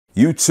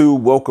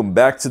YouTube, welcome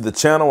back to the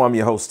channel. I'm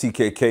your host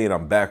TKK and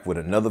I'm back with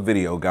another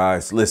video,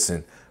 guys.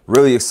 Listen,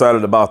 really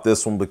excited about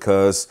this one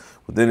because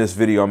within this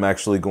video I'm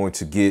actually going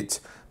to get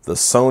the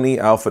Sony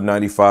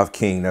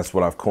A95K. That's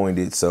what I've coined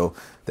it. So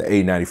the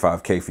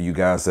A95K for you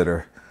guys that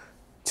are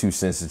too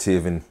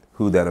sensitive and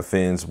who that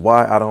offends.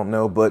 Why, I don't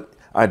know, but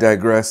I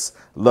digress.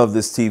 Love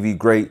this TV,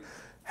 great.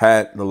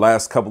 Had the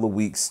last couple of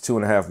weeks,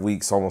 2.5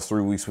 weeks, almost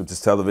 3 weeks with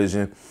this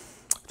television.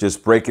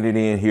 Just breaking it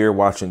in here,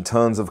 watching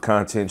tons of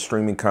content,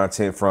 streaming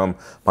content from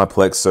my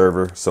Plex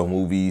server. So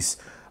movies,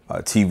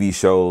 TV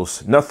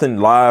shows, nothing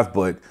live,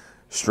 but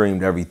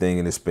streamed everything.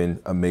 And it's been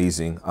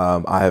amazing.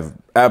 I have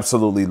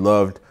absolutely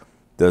loved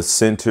the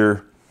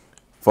center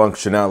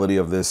functionality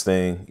of this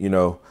thing. You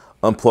know,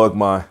 unplug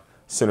my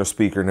center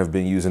speaker and have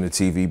been using the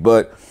TV.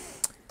 But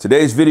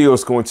today's video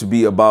is going to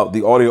be about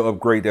the audio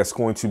upgrade that's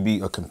going to be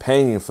a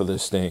companion for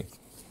this thing.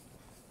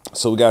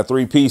 So we got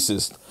 3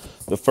 pieces.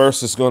 The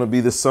first is going to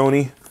be the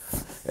Sony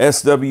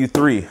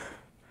SW3.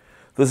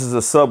 This is a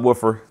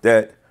subwoofer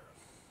that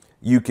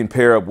you can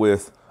pair up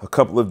with a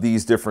couple of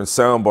these different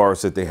sound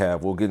bars that they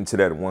have. We'll get into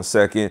that in 1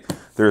 second.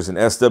 There's an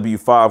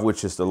SW5,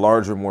 which is the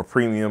larger, more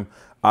premium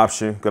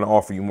option, going to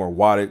offer you more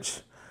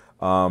wattage.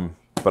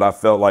 But I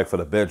felt like for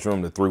the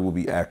bedroom, the 3 will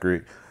be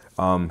accurate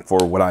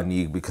for what I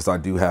need because I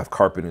do have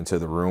carpet into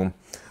the room.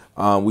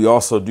 We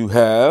also do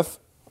have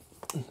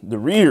the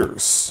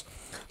rears.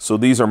 So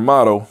these are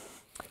model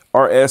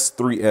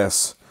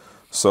RS3S.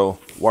 So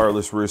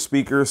wireless rear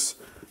speakers,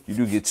 you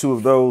do get 2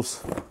 of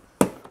those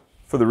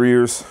for the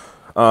rears.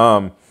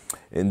 And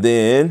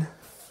then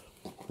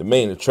the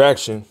main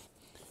attraction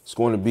is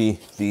going to be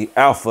the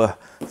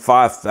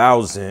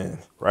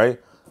A5000, right?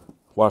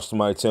 Watch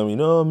somebody tell me,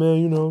 no, man,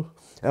 you know,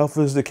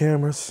 Alpha is the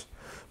cameras.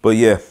 But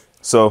yeah,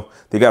 so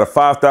they got a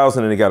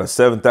 5000 and they got a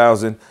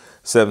 7000.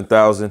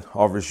 7000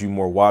 offers you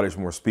more wattage,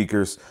 more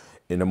speakers,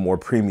 and a more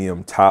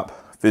premium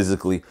top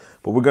physically.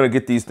 But we're going to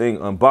get these things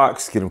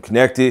unboxed, get them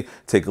connected,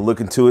 take a look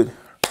into it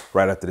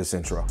right after this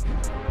intro.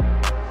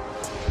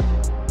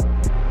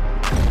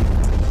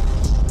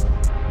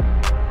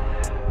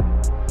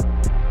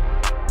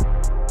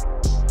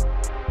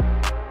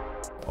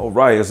 All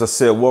right, as I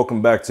said,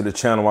 welcome back to the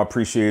channel. I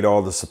appreciate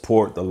all the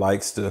support, the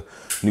likes, the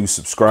new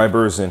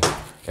subscribers, and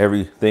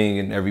everything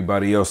and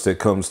everybody else that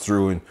comes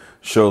through and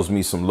shows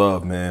me some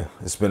love, man.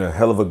 It's been a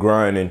hell of a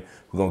grind and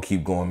we're going to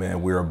keep going,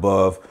 man. We're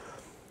above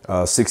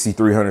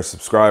 6,300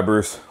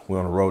 subscribers. We're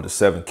on the road to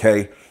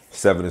 7K.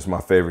 7 is my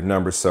favorite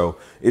number. So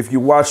if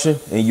you're watching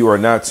and you are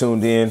not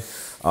tuned in,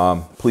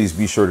 please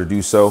be sure to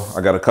do so.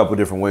 I got a couple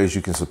different ways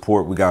you can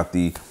support. We got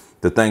the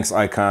thanks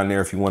icon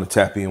there if you want to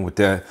tap in with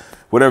that,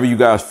 whatever you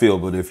guys feel.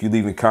 But if you're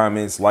leaving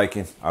comments,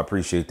 liking, I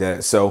appreciate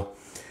that. So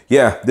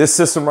yeah, this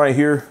system right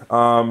here,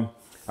 I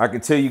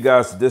can tell you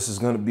guys that this is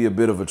going to be a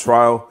bit of a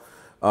trial.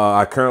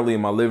 I currently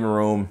in my living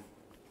room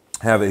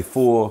have a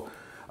full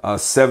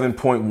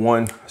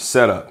 7.1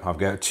 setup. I've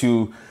got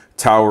 2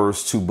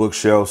 towers, 2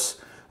 bookshelves,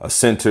 a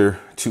center,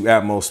 2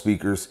 Atmos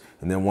speakers,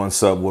 and then 1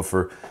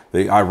 subwoofer.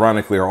 They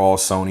ironically are all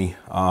Sony,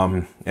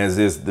 as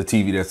is the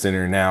TV that's in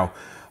there now.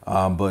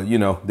 But you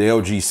know, the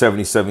LG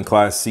 77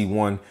 class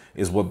C1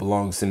 is what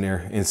belongs in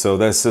there. And so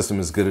that system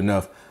is good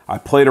enough. I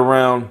played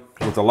around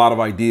with a lot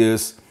of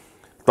ideas,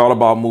 thought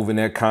about moving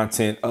that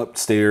content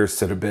upstairs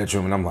to the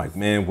bedroom. And I'm like,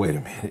 man, wait a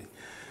minute.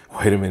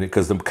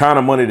 Because the kind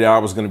of money that I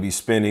was going to be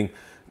spending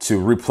to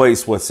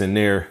replace what's in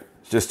there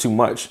is just too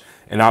much.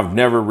 And I've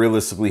never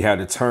realistically had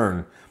to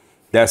turn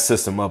that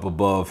system up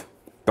above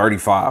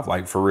 35.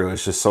 Like for real,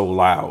 it's just so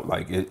loud.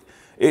 Like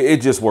it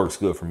just works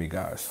good for me,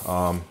 guys.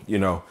 You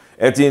know,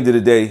 at the end of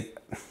the day,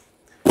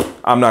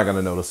 I'm not going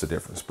to notice a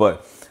difference.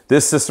 But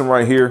this system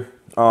right here,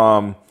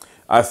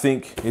 I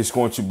think it's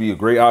going to be a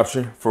great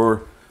option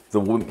for the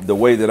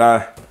way that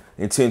I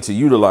intend to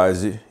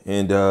utilize it.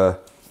 And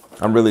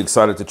I'm really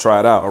excited to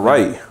try it out. All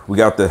right, we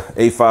got the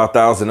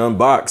A5000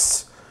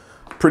 unboxed.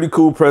 Pretty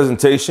cool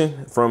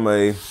presentation from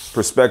a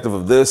perspective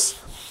of this.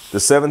 The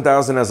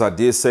 7000, as I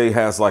did say,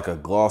 has like a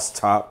gloss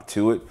top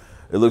to it.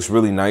 It looks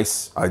really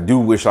nice. I do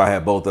wish I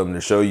had both of them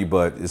to show you,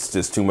 but it's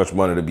just too much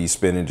money to be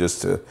spending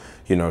just to,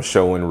 you know,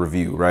 show and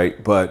review,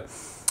 right? But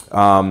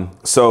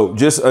so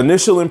just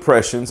initial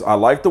impressions. I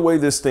like the way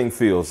this thing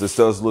feels. This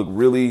does look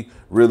really,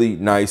 really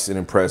nice and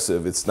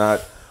impressive. It's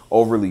not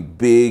overly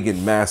big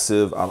and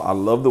massive. I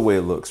love the way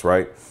it looks,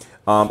 right?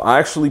 I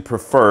actually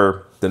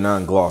prefer the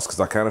non-gloss because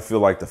I kind of feel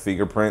like the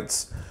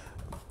fingerprints,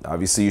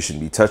 obviously you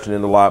shouldn't be touching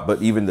it a lot,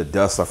 but even the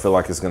dust, I feel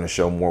like it's going to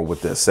show more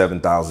with the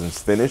 7000's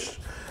finish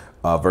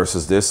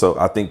versus this. So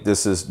I think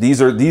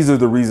these are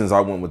the reasons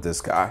I went with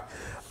this guy.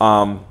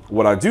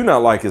 What I do not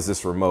like is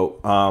this remote.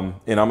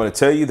 And I'm going to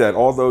tell you that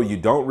although you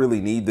don't really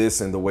need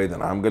this in the way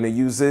that I'm going to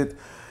use it,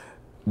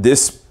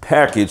 this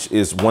package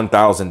is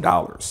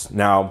 $1,000.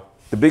 Now,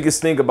 the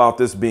biggest thing about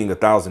this being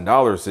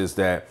 $1,000 is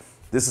that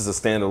this is a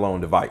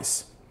standalone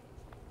device.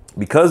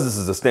 Because this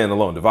is a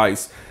standalone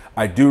device,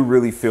 I do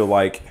really feel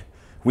like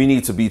we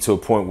need to be to a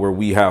point where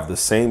we have the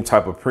same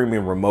type of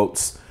premium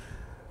remotes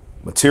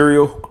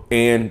material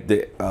and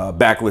the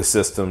backlit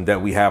system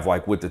that we have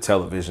like with the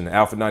television. The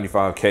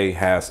A95K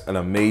has an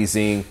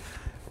amazing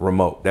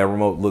remote. That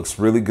remote looks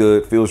really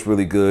good, feels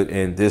really good,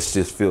 and this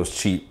just feels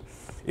cheap.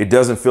 It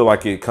doesn't feel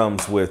like it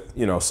comes with,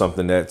 you know,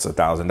 something that's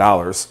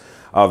 $1,000.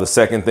 The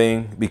second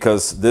thing,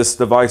 because this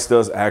device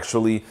does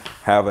actually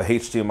have a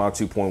HDMI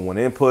 2.1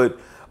 input,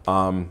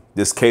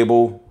 this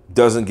cable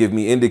doesn't give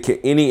me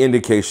any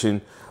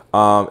indication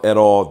at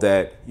all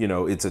that, you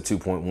know, it's a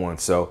 2.1.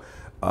 So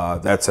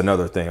that's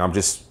another thing. I'm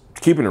just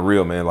keeping it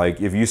real, man. Like,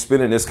 if you're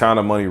spending this kind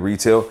of money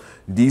retail,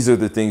 these are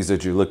the things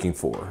that you're looking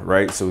for,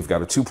 right? So we've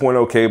got a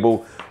 2.0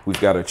 cable, we've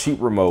got a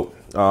cheap remote,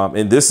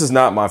 and this is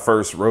not my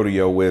first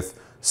rodeo with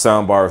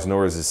soundbars,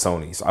 nor is it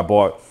Sony's. I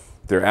bought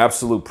their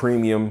absolute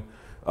premium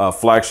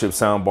flagship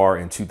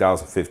soundbar in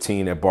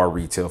 2015 at bar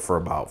retail for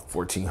about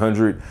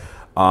 $1,400,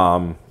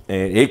 and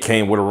it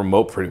came with a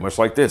remote pretty much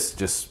like this,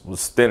 just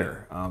was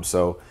thinner.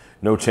 So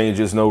no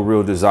changes, no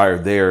real desire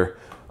there.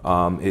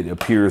 It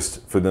appears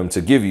for them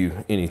to give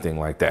you anything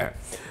like that.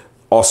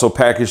 Also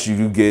packaged, you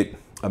do get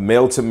a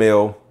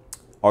male-to-male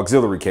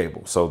auxiliary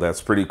cable. So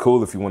that's pretty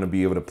cool. If you want to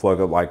be able to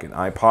plug up like an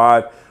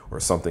iPod or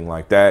something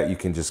like that, you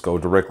can just go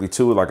directly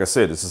to it. Like I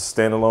said, this is a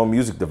standalone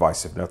music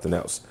device, if nothing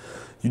else.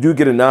 You do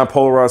get a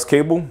non-polarized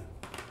cable,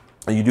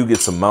 and you do get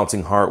some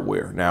mounting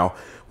hardware. Now,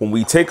 when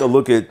we take a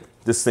look at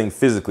this thing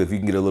physically, if you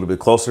can get a little bit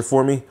closer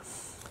for me,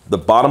 the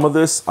bottom of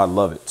this, I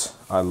love it.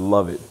 I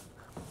love it.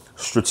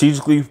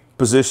 Strategically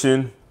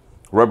positioned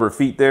rubber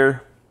feet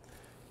there,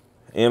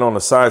 and on the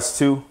sides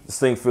too. This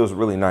thing feels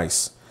really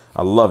nice.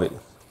 I love it.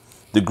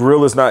 The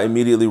grill is not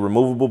immediately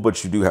removable,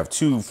 but you do have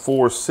 2,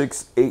 4,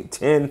 6, 8,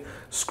 10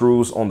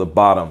 screws on the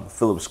bottom,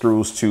 Phillips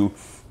screws to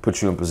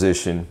put you in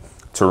position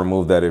to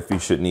remove that if you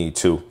should need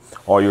to.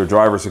 All your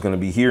drivers are going to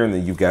be here, and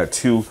then you've got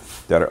 2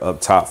 that are up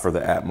top for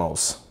the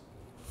Atmos.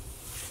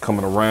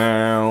 Coming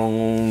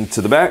around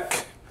to the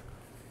back,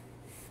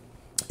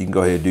 you can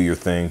go ahead and do your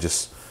thing.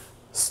 Just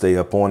stay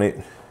up on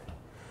it.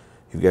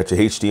 You've got your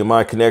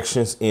HDMI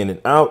connections in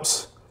and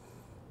out.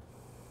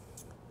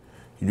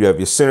 You do have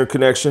your center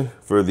connection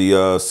for the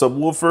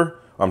subwoofer.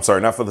 I'm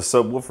sorry, not for the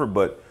subwoofer,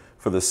 but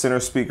for the center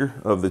speaker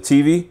of the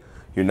TV.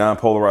 Your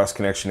non-polarized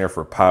connection there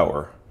for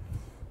power.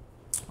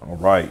 All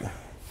right.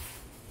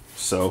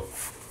 So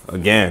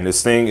again,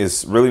 this thing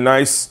is really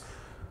nice.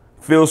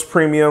 Feels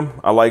premium.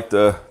 I like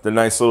the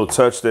nice little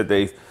touch that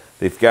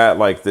they've got,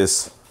 like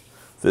this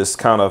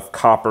kind of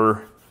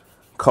copper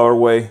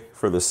colorway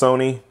for the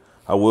Sony.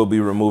 I will be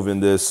removing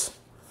this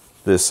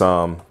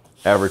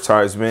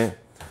advertisement.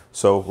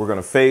 So we're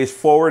gonna phase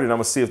forward, and I'm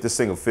gonna see if this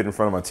thing will fit in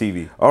front of my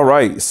TV. All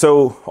right,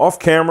 so off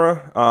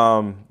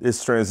camera,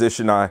 this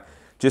transition, I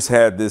just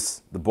had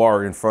the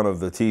bar in front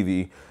of the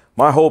TV.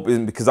 My hope is,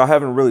 because I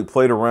haven't really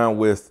played around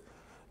with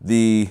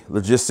the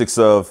logistics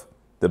of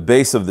the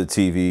base of the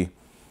TV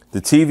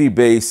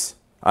base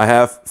I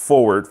have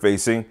forward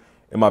facing.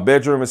 In my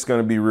bedroom, it's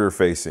gonna be rear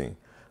facing.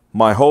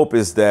 My hope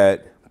is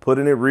that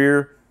putting it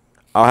rear,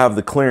 I'll have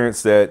the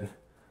clearance that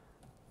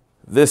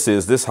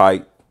this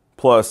height,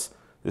 plus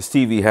this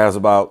TV has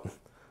about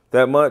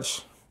that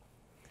much,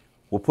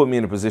 will put me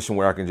in a position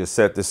where I can just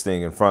set this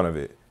thing in front of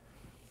it.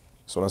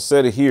 So when I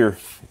set it here,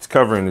 it's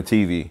covering the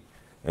TV.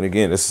 And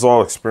again, this is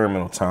all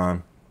experimental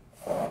time.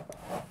 All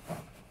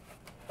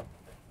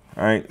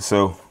right,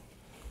 so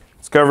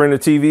it's covering the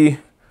TV.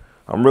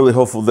 I'm really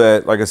hopeful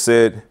that, like I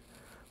said,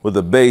 with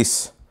the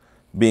base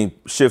being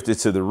shifted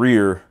to the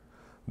rear,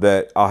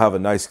 that I'll have a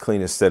nice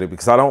clean aesthetic,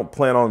 because I don't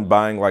plan on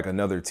buying like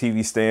another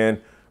TV stand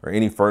or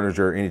any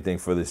furniture or anything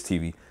for this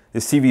TV.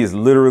 This TV is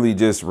literally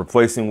just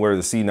replacing where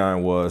the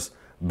C9 was,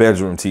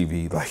 bedroom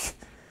TV. Like,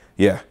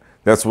 yeah,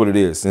 that's what it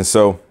is. And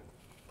so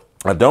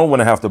I don't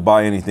want to have to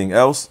buy anything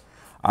else.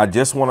 I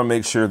just want to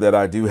make sure that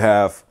I do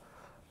have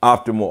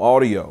optimal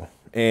audio.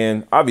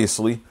 And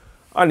obviously,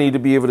 I need to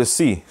be able to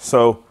see.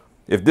 So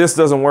if this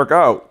doesn't work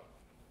out,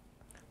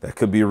 that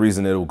could be a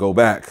reason it'll go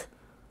back.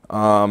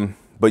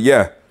 But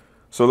yeah,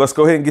 so let's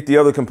go ahead and get the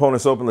other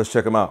components open. Let's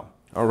check them out.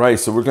 All right,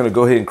 so we're going to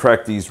go ahead and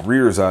crack these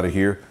rears out of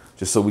here,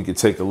 just so we can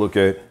take a look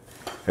at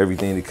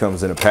everything that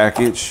comes in a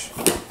package.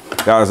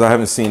 Guys, I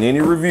haven't seen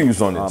any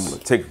reviews on this.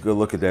 Take a good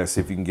look at that,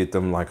 see if you can get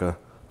them like a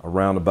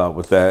roundabout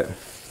with that.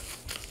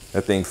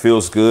 That thing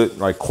feels good,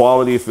 like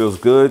quality, it feels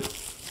good.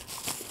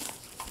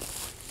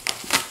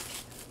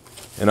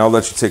 And I'll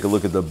let you take a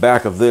look at the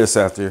back of this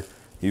after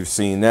you've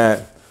seen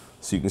that,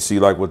 so you can see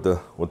like what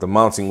the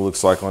mounting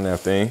looks like on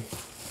that thing.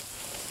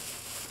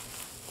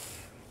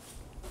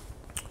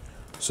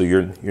 So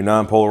your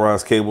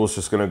non-polarized cable is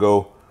just gonna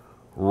go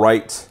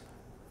right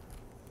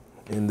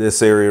in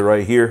this area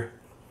right here,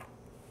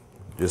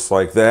 just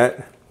like that.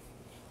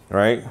 All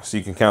right, so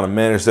you can kind of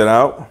manage that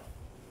out.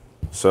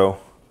 So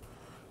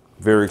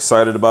very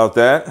excited about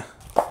that.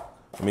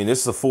 I mean,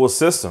 this is a full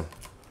system,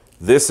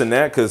 this and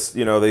that, because,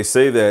 you know, they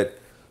say that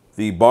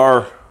the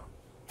bar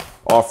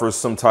offers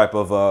some type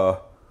of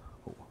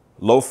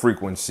low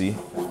frequency.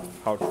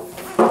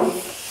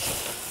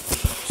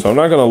 So I'm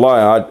not gonna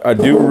lie, I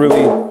do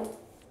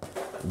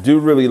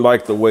really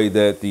like the way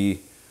that the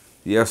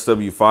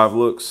SW5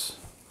 looks.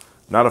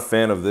 Not a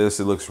fan of this.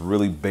 It looks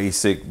really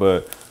basic,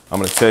 but I'm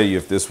gonna tell you,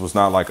 if this was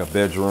not like a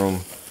bedroom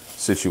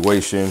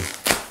situation,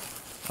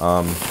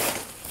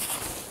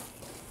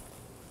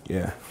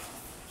 yeah.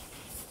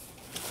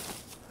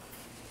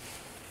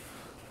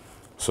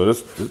 So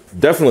this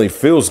definitely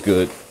feels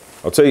good.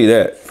 I'll tell you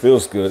that,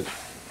 feels good.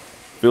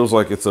 Feels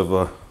like it's of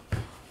a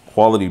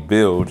quality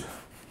build.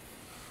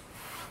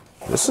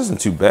 This isn't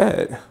too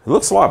bad. It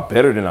looks a lot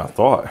better than I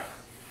thought.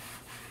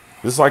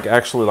 This is like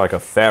actually like a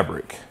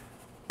fabric,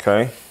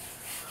 okay?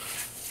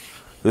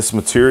 This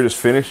material is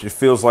finished. It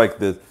feels like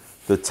the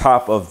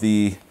top of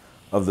the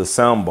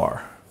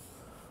soundbar.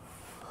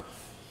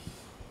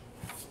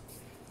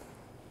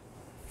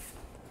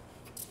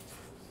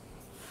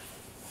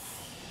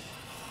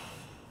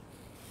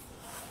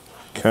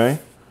 Okay,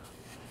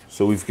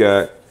 so we've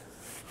got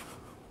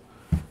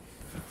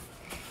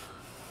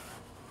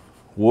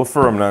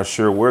woofer. I'm not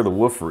sure where the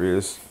woofer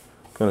is.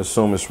 I'm gonna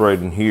assume it's right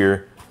in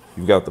here.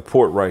 You've got the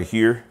port right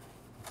here.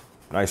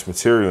 Nice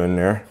material in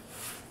there.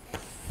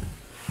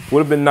 Would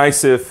have been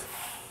nice if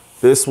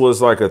this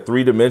was like a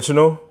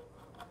 3-dimensional.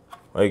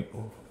 Like,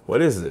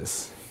 what is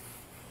this?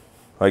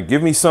 Like,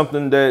 give me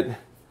something that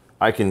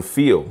I can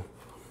feel.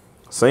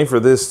 Same for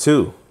this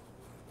too.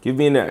 Give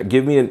me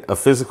a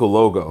physical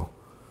logo.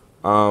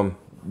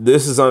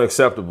 This is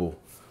unacceptable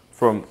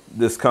from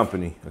this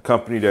company, a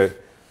company that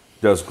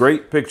does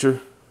great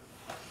picture,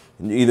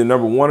 either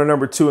number 1 or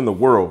number 2 in the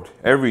world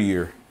every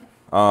year.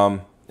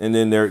 And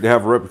then they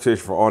have a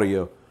reputation for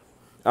audio.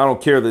 I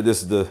don't care that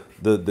this is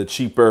the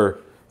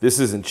cheaper, this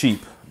isn't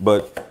cheap,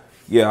 but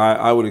yeah,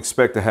 I would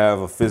expect to have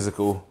a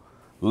physical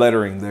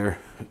lettering there.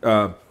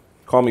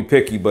 Call me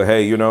picky, but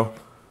hey, you know,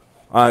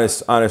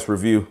 honest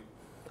review.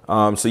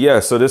 So yeah,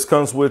 so this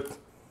comes with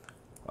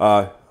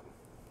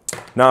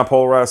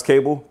non-polarized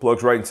cable,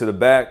 plugs right into the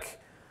back.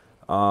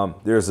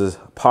 There's a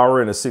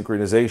power and a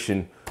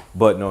synchronization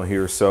button on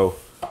here. So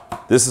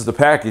this is the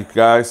package,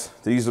 guys.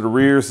 These are the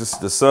rears, this is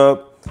the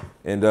sub,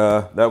 and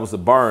that was the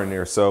bar in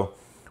there. So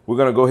we're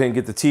gonna go ahead and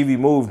get the TV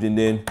moved, and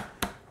then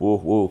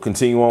we'll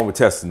continue on with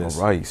testing this.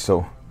 All right,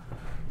 so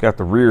got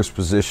the rears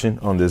position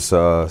on this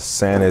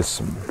Sanus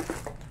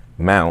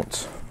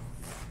mount.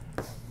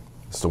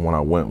 It's the one I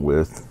went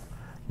with,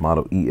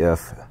 model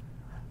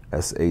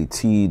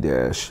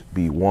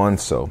EF-SAT-B1.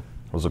 So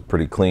those look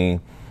pretty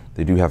clean.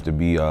 They do have to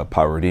be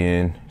powered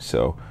in.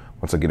 So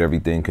once I get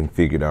everything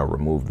configured, I'll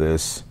remove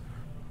this.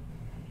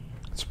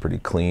 It's pretty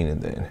clean.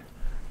 And then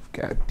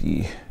got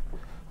the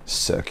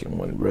second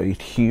one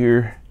right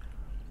here.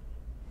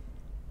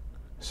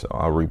 So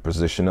I'll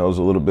reposition those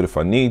a little bit if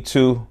I need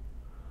to.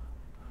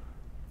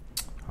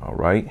 All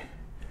right.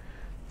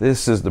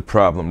 This is the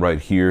problem right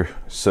here.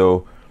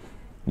 So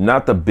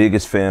not the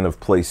biggest fan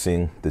of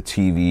placing the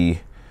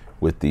TV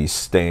with the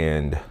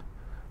stand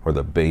or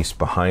the base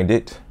behind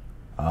it.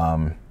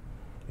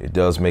 It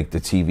does make the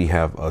TV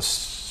have a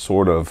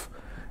sort of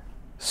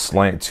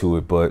slant to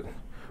it, but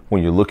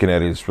when you're looking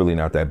at it, it's really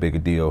not that big a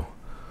deal.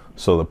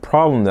 So the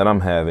problem that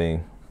I'm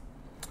having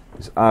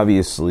is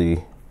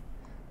obviously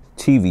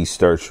TV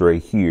starts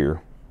right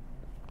here.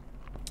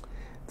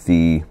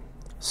 The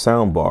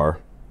sound bar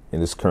in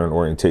this current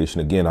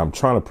orientation, again, I'm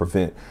trying to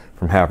prevent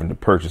from having to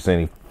purchase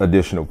any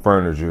additional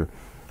furniture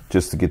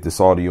just to get this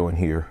audio in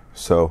here.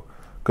 So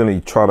I'm gonna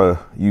try to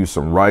use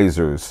some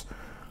risers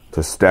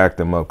to stack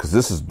them up, because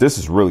this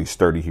is really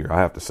sturdy here. I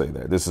have to say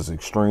that this is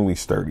extremely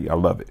sturdy. I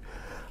love it.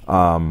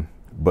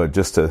 But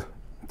just to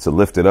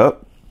lift it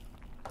up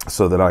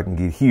so that I can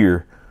get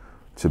here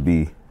to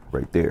be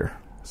right there.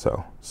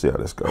 So see how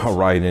this goes. All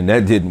right, and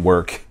that didn't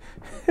work.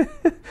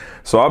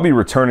 So I'll be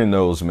returning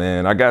those,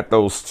 man. I got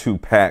those 2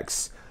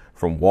 packs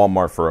from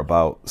Walmart for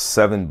about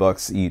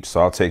 $7 each. So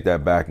I'll take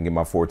that back and get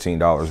my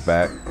 $14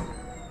 back.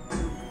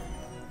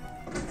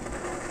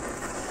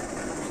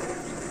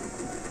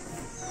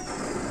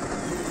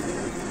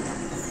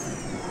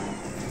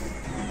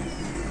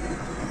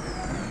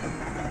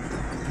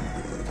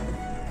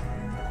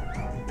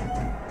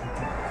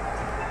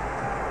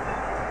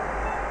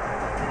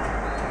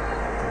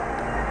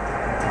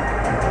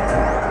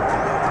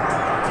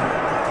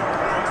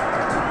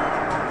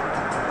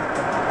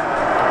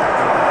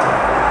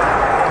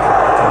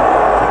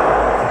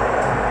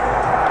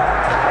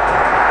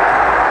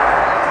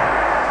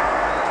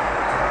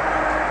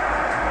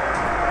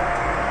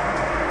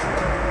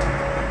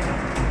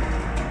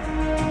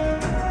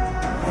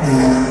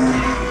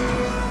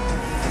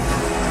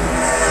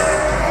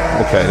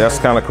 Okay, that's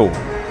kind of cool.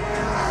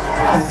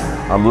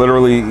 I'm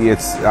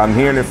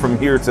hearing it from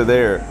here to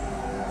there.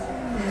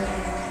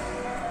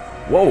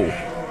 Whoa,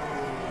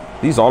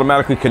 these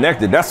automatically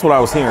connected. That's what I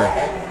was hearing.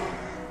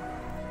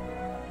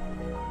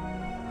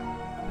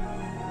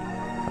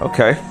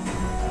 Okay,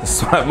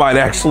 so that might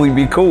actually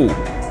be cool.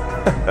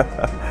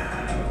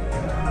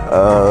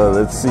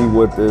 Let's see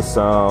what this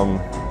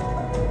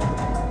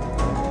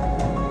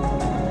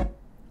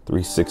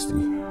 360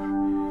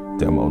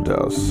 demo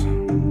does.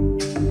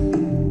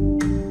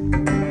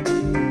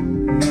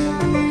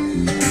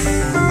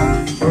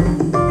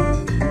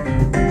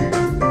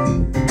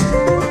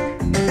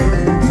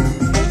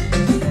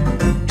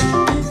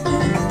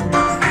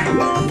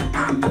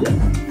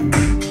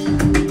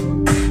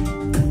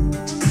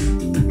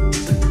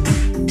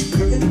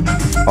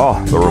 Oh,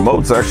 the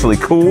remote's actually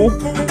cool.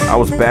 I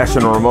was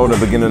bashing the remote at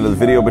the beginning of the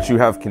video, but you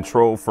have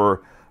control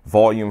for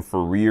volume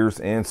for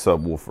rears and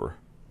subwoofer.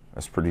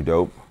 That's pretty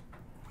dope.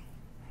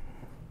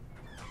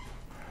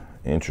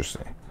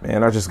 Interesting.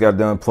 Man, I just got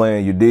done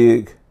playing You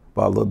Dig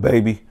by Lil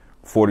Baby.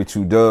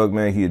 42 Doug,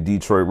 man, he a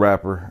Detroit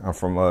rapper. I'm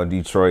from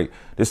Detroit.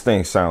 This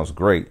thing sounds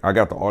great. I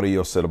got the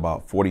audio set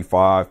about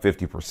 45,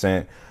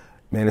 50%.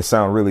 Man, it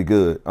sounds really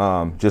good.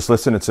 Just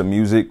listening to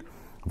music,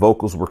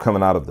 vocals were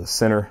coming out of the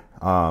center.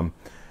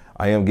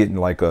 I am getting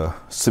like a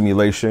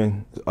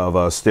simulation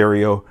of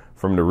stereo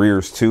from the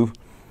rears too,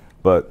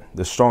 but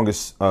the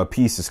strongest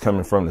piece is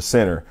coming from the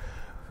center.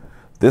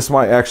 This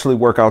might actually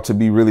work out to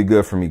be really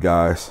good for me,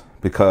 guys,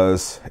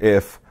 because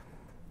if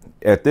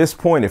at this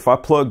point, if I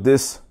plug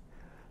this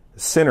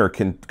center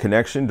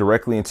connection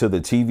directly into the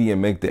TV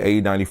and make the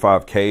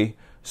A95K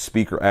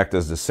speaker act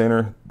as the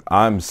center,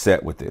 I'm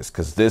set with this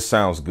because this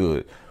sounds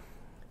good.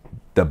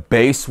 The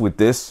bass with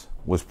this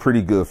was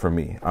pretty good for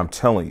me. I'm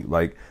telling you,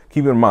 like,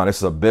 keep in mind, this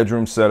is a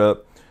bedroom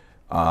setup.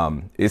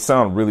 It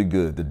sounded really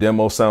good. The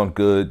demo sound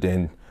good.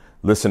 Then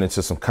listening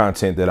to some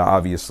content that I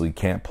obviously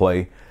can't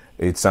play,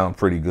 it sounds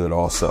pretty good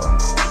also.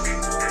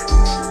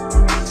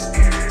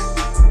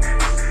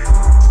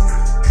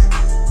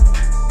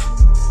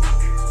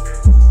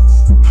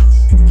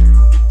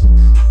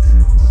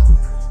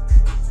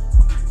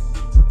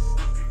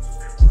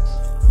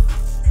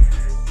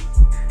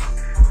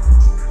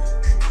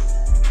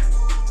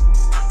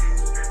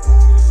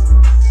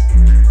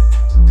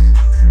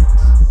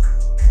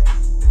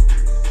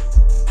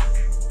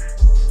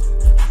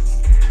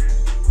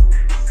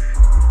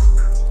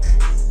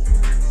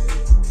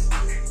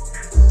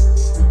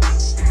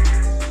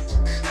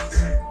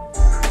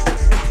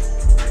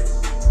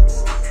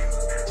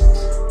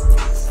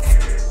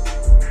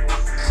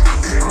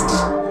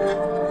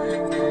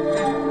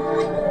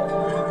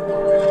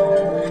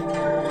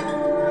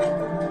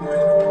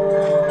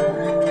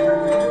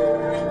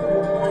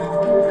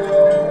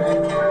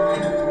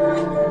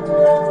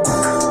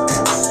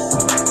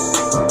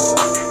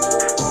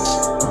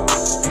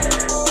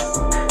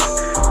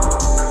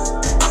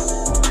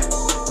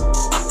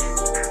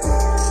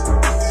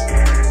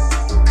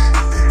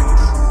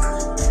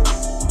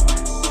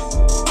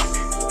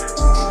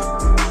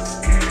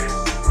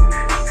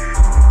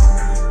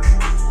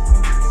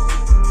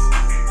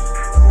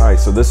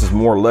 So this is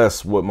more or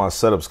less what my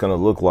setup's going to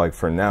look like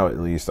for now, at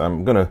least.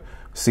 I'm going to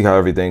see how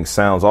everything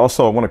sounds.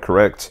 Also, I want to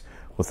correct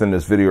within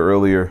this video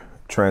earlier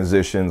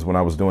transitions when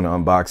I was doing the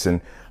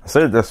unboxing. I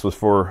said this was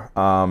for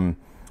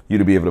you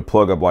to be able to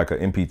plug up like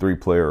an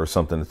MP3 player or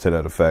something to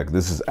that effect.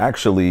 This is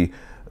actually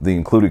the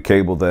included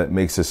cable that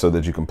makes it so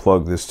that you can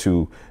plug this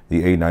to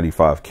the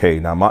A95K.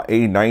 Now my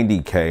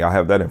A90K, I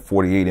have that in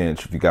 48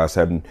 inch. If you guys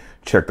haven't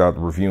checked out the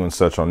review and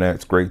such on that,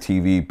 it's great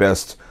TV,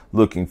 best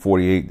looking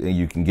 48 that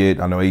you can get.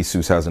 I know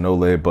Asus has an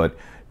OLED, but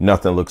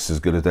nothing looks as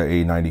good as that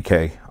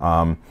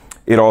A90K.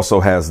 It also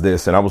has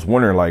this, and I was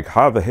wondering, like,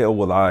 how the hell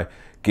will I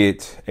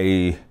get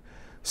a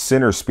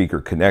center speaker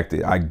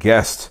connected? I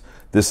guessed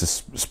this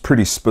is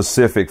pretty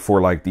specific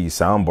for like these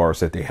sound bars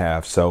that they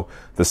have. So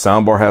the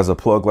sound bar has a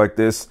plug like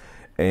this,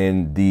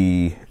 and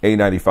the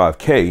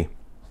A95K,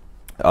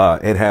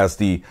 it has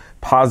the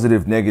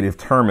positive negative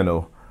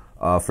terminal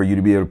for you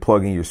to be able to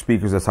plug in your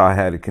speakers. That's how I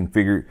had it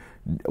configured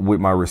with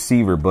my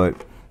receiver.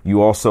 But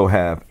you also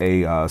have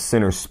a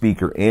center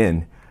speaker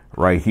in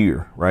right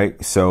here,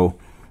 right? So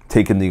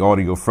taking the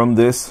audio from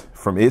this,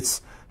 from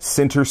its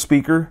center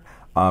speaker,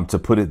 to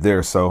put it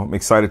there. So I'm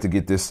excited to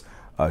get this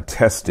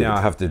tested. Now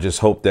I have to just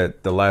hope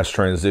that the last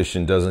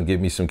transition doesn't give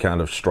me some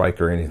kind of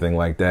strike or anything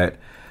like that.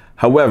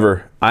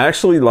 However, I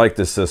actually like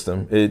this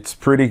system. It's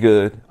pretty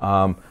good.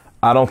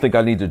 I don't think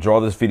I need to draw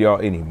this video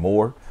out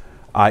anymore.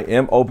 I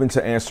am open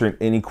to answering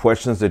any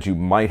questions that you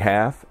might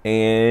have.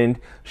 And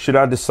should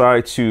I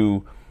decide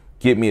to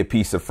get me a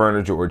piece of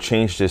furniture or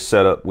change this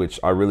setup, which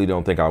I really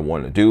don't think I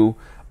want to do,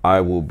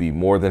 I will be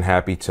more than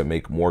happy to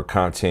make more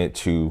content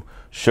to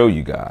show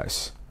you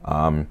guys.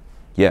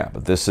 Yeah,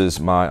 but this is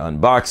my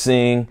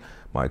unboxing,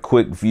 my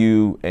quick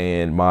view,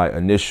 and my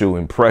initial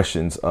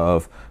impressions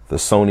of the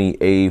Sony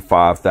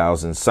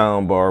A5000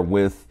 soundbar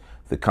with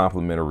the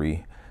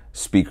complimentary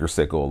speakers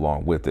that go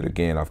along with it.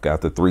 Again, I've got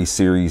the 3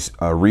 series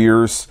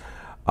rears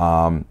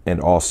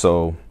and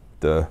also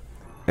the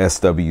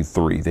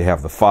SW3. They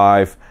have the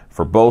 5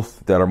 for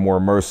both that are more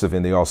immersive,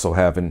 and they also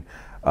have an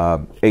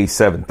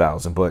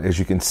A7000. But as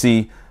you can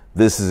see,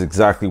 this is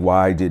exactly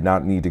why I did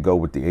not need to go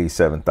with the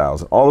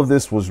A7000. All of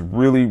this was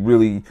really,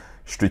 really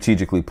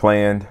strategically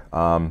planned.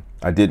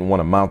 I didn't want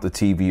to mount the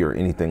TV or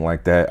anything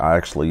like that. I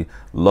actually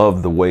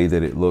love the way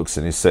that it looks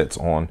and it sets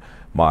on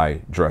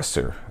my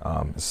dresser. As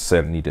I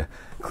said, I need to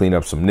clean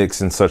up some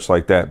nicks and such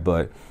like that,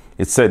 but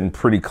it's setting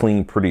pretty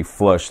clean, pretty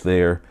flush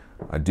there.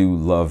 I do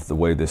love the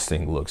way this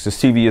thing looks.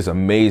 This TV is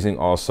amazing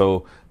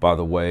also, by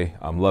the way.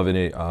 I'm loving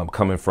it.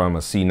 Coming from a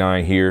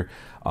C9 here,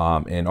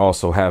 and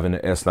also having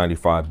an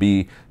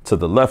S95B to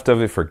the left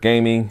of it for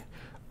gaming.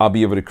 I'll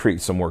be able to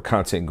create some more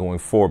content going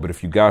forward. But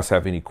if you guys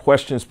have any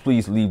questions,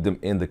 please leave them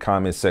in the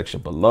comment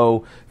section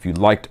below. If you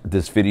liked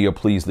this video,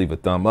 please leave a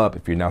thumb up.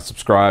 If you're not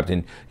subscribed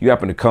and you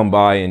happen to come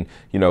by and,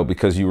 you know,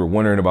 because you were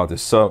wondering about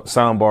this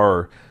soundbar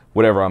or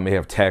whatever, I may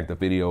have tagged the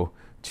video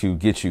to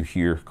get you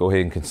here, go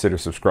ahead and consider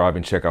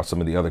subscribing. Check out some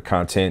of the other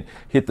content.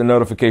 Hit the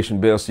notification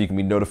bell so you can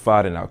be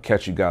notified, and I'll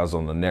catch you guys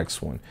on the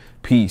next one.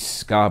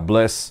 Peace. God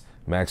bless.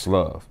 Max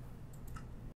love.